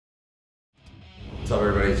What's up,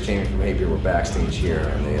 everybody? It's Jamey from Hatebreed. We're backstage here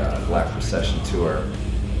on the Black Procession Tour.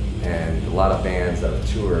 And a lot of bands that have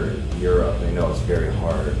toured Europe, they know it's very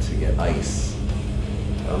hard to get ice.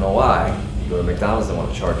 I don't know why. You go to McDonald's, they want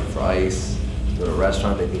to charge you for ice. You go to a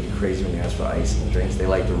restaurant, they think you're crazy when you ask for ice in the drinks. They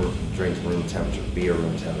like the drinks room temperature, beer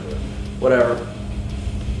room temperature. Whatever.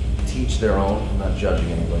 Teach their own. I'm not judging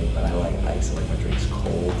anybody, but I like ice. I like my drinks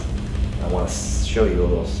cold. I want to show you a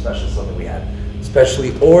little special something we had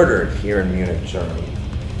specially ordered here in Munich, Germany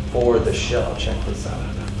for the show. Check this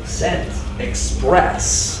out. Zenith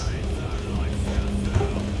Express. Look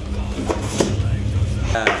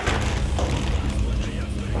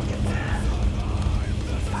at that.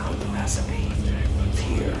 Found the recipe. It's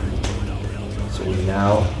here. So we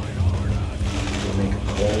now will make a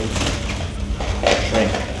cold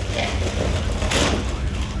drink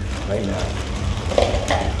right now.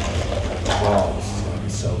 Oh, this is gonna be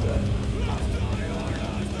so good.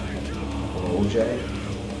 OJ.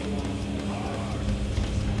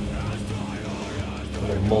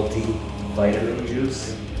 Another multi-vitamin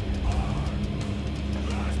juice.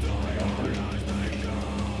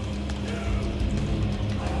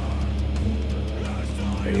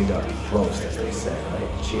 There you go. Roast, as they say,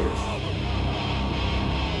 right? Cheers.